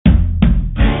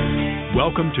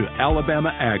Welcome to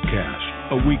Alabama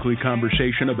AgCast, a weekly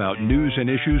conversation about news and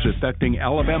issues affecting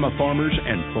Alabama farmers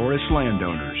and forest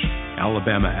landowners.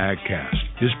 Alabama AgCast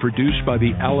is produced by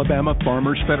the Alabama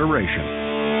Farmers Federation.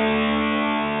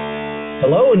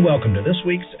 Hello and welcome to this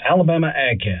week's Alabama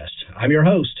AgCast. I'm your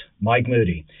host, Mike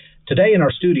Moody. Today in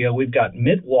our studio, we've got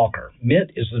Mitt Walker.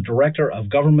 Mitt is the Director of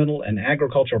Governmental and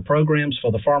Agricultural Programs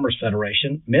for the Farmers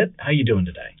Federation. Mitt, how you doing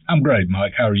today? I'm great,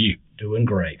 Mike. How are you? Doing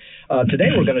great. Today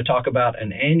we're going to talk about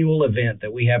an annual event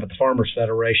that we have at the Farmers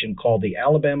Federation called the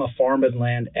Alabama Farm and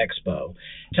Land Expo.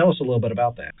 Tell us a little bit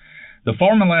about that. The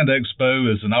Farm and Land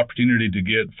Expo is an opportunity to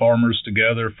get farmers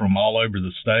together from all over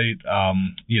the state.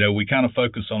 We kind of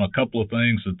focus on a couple of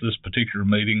things at this particular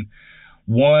meeting.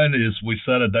 One is we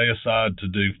set a day aside to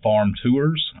do farm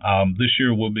tours. This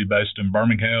year we'll be based in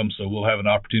Birmingham, so we'll have an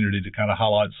opportunity to kind of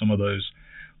highlight some of those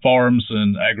farms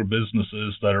and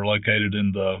agribusinesses that are located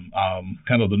in the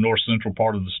kind of the north central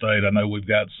part of the state. I know we've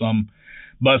got some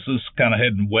buses kind of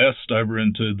heading west over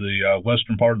into the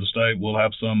western part of the state. We'll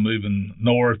have some moving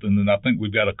north, and then I think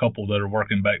we've got a couple that are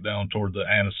working back down toward the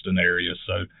Anniston area.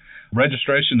 So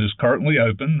registration is currently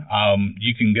open.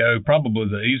 You can go, probably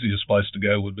the easiest place to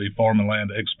go would be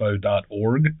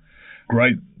farmandlandexpo.org.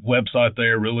 Great website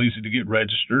there, real easy to get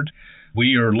registered.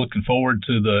 We are looking forward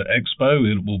to the expo.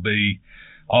 It will be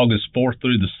August 4th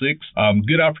through the 6th.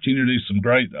 Good opportunities, some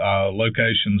great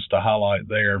locations to highlight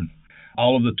there.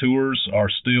 All of the tours are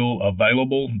still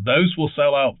available. Those will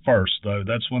sell out first, though.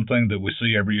 That's one thing that we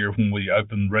see every year when we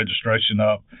open registration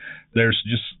up. There's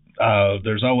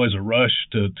always a rush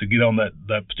to get on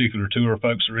that particular tour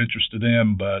folks are interested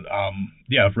in. But,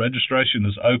 if registration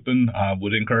is open, I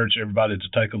would encourage everybody to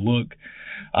take a look.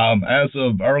 As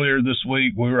of earlier this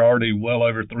week, we were already well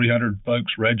over 300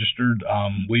 folks registered.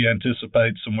 We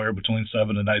anticipate somewhere between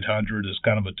 700 and 800 is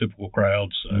kind of a typical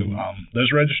crowd. So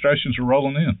those registrations are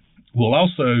rolling in. We'll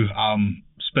also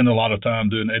spend a lot of time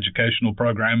doing educational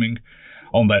programming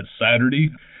on that Saturday,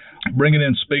 bringing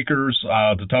in speakers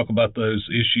to talk about those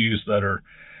issues that are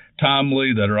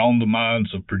timely, that are on the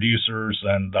minds of producers,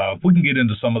 and we can get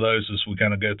into some of those as we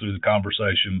kind of go through the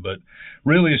conversation. But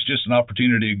really, it's just an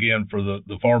opportunity, again, for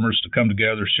the farmers to come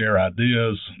together, share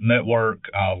ideas, network,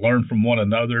 learn from one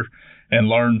another, and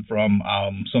learn from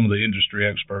some of the industry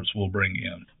experts we'll bring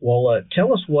in. Well,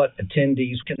 tell us what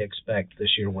attendees can expect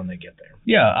this year when they get there.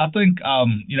 Yeah, I think,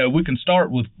 we can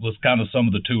start with kind of some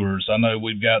of the tours. I know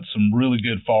we've got some really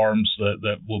good farms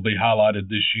that will be highlighted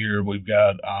this year. We've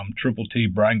got Triple T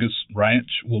Brangus Ranch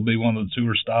will be one of the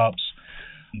tour stops.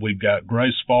 We've got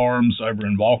Grace Farms over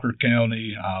in Walker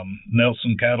County,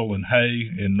 Nelson Cattle and Hay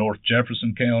in North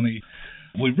Jefferson County.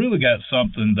 We've really got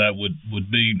something that would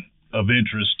be of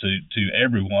interest to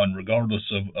everyone, regardless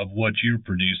of what you're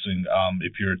producing.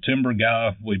 If you're a timber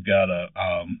guy, we've got a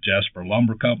Jasper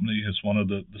Lumber Company is one of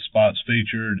the spots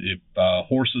featured. If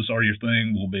horses are your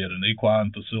thing, we'll be at an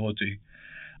equine facility.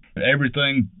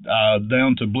 Everything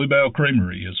down to Bluebell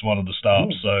Creamery is one of the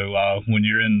stops. So when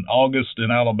you're in August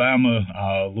in Alabama,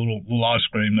 little ice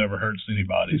cream never hurts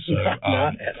anybody. So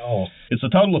not at all. It's a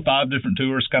total of 5 different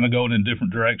tours, kind of going in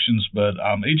different directions, but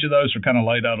each of those are kind of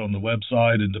laid out on the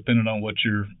website, and depending on what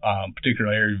your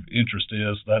particular area of interest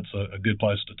is, that's a good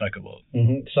place to take a look.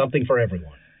 Something for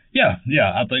everyone. Yeah,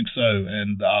 I think so.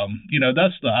 And,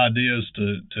 that's the idea, is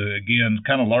to again,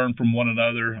 kind of learn from one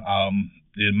another.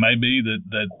 It may be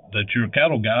that you're a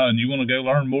cattle guy and you want to go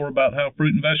learn more about how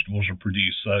fruit and vegetables are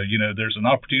produced. So, there's an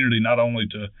opportunity not only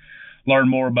to learn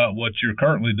more about what you're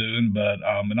currently doing, but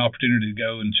an opportunity to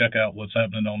go and check out what's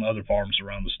happening on other farms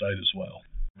around the state as well.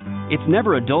 It's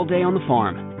never a dull day on the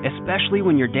farm, especially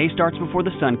when your day starts before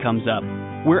the sun comes up.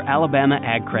 We're Alabama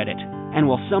Ag Credit, and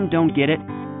while some don't get it,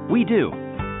 we do.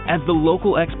 As the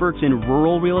local experts in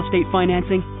rural real estate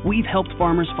financing, we've helped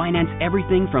farmers finance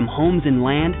everything from homes and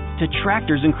land to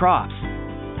tractors and crops.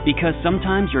 Because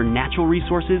sometimes your natural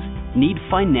resources need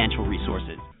financial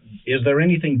resources. Is there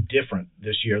anything different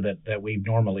this year that we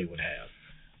normally would have?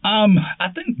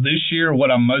 I think this year what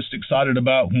I'm most excited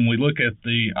about when we look at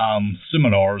the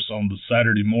seminars on the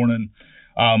Saturday morning,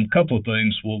 a couple of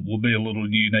things will be a little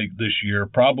unique this year.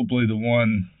 Probably the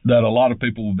one that a lot of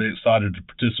people will be excited to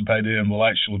participate in will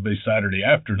actually be Saturday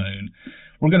afternoon.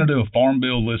 We're going to do a Farm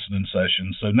Bill listening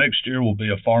session. So next year will be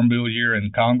a Farm Bill year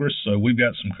in Congress. So we've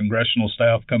got some congressional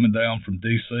staff coming down from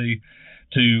D.C.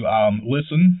 to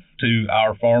listen to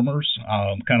our farmers,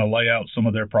 kind of lay out some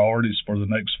of their priorities for the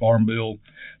next Farm Bill.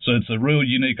 So it's a real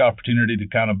unique opportunity to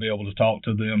kind of be able to talk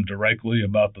to them directly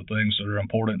about the things that are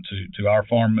important to our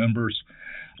farm members.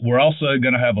 We're also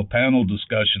going to have a panel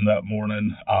discussion that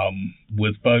morning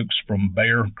with folks from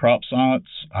Bayer Crop Science,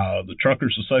 the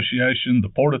Truckers Association, the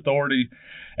Port Authority,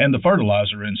 and the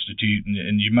Fertilizer Institute.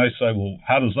 And you may say, well,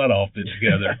 how does that all fit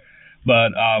together?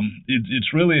 But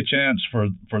it's really a chance for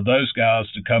those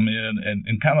guys to come in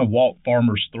and kind of walk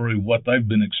farmers through what they've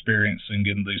been experiencing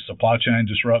in these supply chain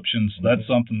disruptions. Mm-hmm. That's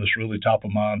something that's really top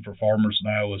of mind for farmers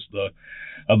now, is the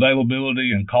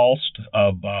availability and cost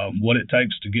of what it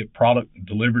takes to get product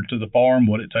delivered to the farm,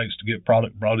 what it takes to get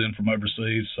product brought in from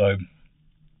overseas. So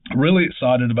really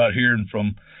excited about hearing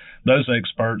from those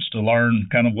experts to learn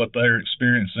kind of what they're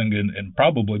experiencing and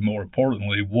probably more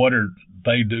importantly, what are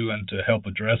they doing to help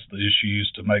address the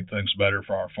issues to make things better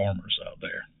for our farmers out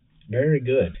there. Very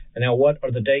good. And now what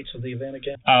are the dates of the event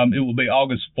again? It will be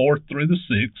August 4th through the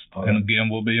 6th. Okay. And again,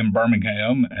 we'll be in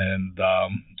Birmingham, and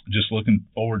just looking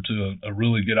forward to a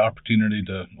really good opportunity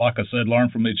to, like I said, learn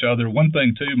from each other. One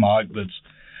thing too, Mike, that's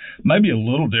maybe a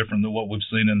little different than what we've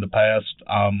seen in the past.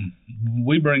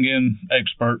 We bring in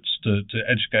experts to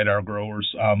educate our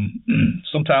growers.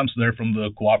 Sometimes they're from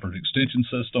the cooperative extension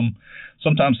system.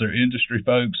 Sometimes they're industry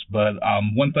folks. But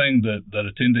one thing that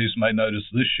attendees may notice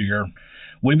this year,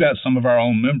 we've got some of our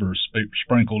own members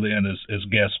sprinkled in as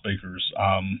guest speakers,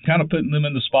 kind of putting them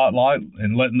in the spotlight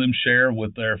and letting them share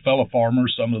with their fellow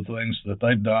farmers some of the things that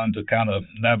they've done to kind of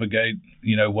navigate,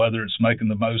 whether it's making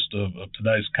the most of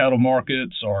today's cattle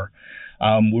markets, or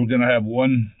we're going to have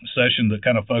one session that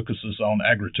kind of focuses on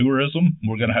agritourism.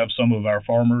 We're going to have some of our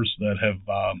farmers that have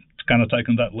kind of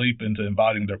taken that leap into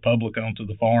inviting their public onto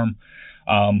the farm,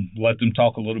 let them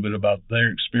talk a little bit about their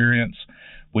experience.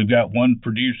 We've got one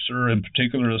producer in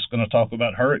particular that's going to talk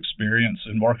about her experience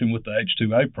in working with the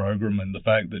H2A program and the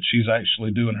fact that she's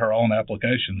actually doing her own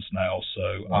applications now.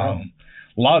 So wow.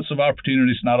 Lots of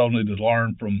opportunities not only to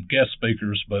learn from guest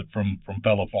speakers, but from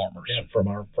fellow farmers. Yeah, from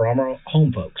our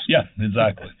home folks. Yeah,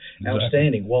 exactly.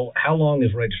 Outstanding. Well, how long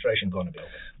is registration going to be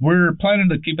open? We're planning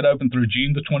to keep it open through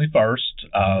June the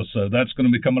 21st, so that's going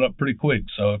to be coming up pretty quick.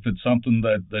 So if it's something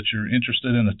that you're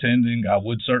interested in attending, I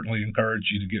would certainly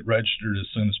encourage you to get registered as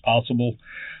soon as possible.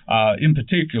 In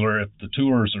particular, if the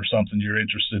tours are something you're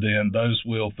interested in, those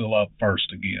will fill up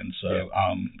first again. So,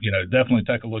 definitely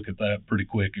take a look at that pretty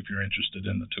quick if you're interested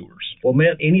in the tours. Well,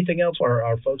 Matt, anything else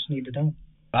our folks need to know?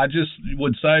 I just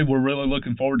would say we're really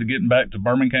looking forward to getting back to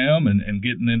Birmingham and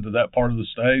getting into that part of the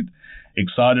state.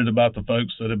 Excited about the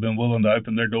folks that have been willing to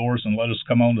open their doors and let us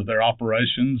come on to their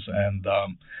operations, and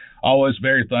always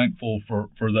very thankful for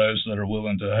those that are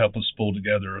willing to help us pull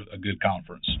together a good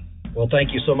conference. Well,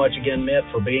 thank you so much again, Mitt,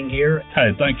 for being here.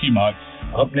 Hey, thank you, Mike.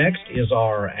 Up next is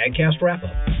our AgCast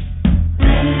wrap-up.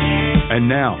 And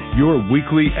now, your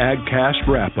weekly AgCast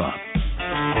wrap-up.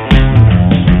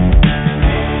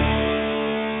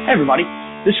 Hey, everybody.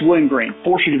 This is William Green,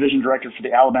 Forestry Division Director for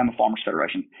the Alabama Farmers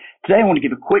Federation. Today, I want to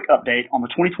give a quick update on the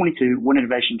 2022 Wood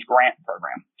Innovations Grant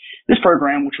Program. This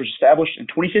program, which was established in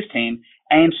 2015,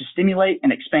 aims to stimulate and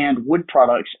expand wood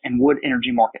products and wood energy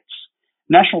markets.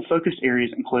 National focus areas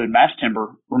include mass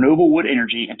timber, renewable wood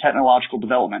energy, and technological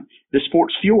development that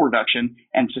supports fuel reduction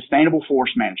and sustainable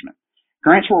forest management.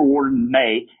 Grants were awarded in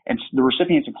May, and the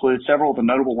recipients include several of the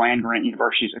notable land-grant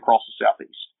universities across the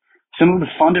Southeast. Some of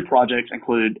the funded projects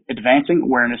include advancing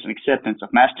awareness and acceptance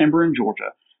of mass timber in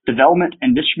Georgia, development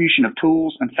and distribution of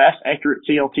tools and fast, accurate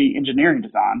CLT engineering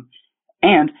design,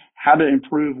 and how to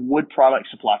improve wood product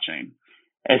supply chain.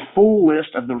 A full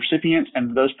list of the recipients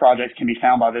and those projects can be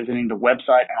found by visiting the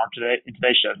website in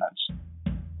today's show notes.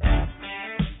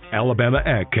 Alabama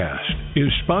AgCast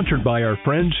is sponsored by our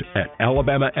friends at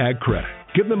Alabama Ag Credit.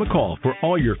 Give them a call for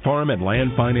all your farm and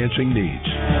land financing needs.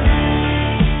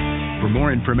 For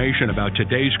more information about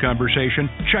today's conversation,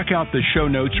 check out the show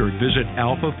notes or visit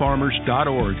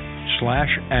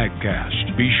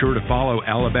alphafarmers.org/agcast. Be sure to follow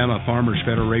Alabama Farmers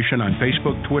Federation on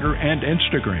Facebook, Twitter, and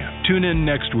Instagram. Tune in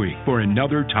next week for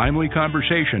another timely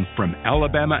conversation from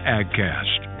Alabama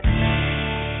AgCast.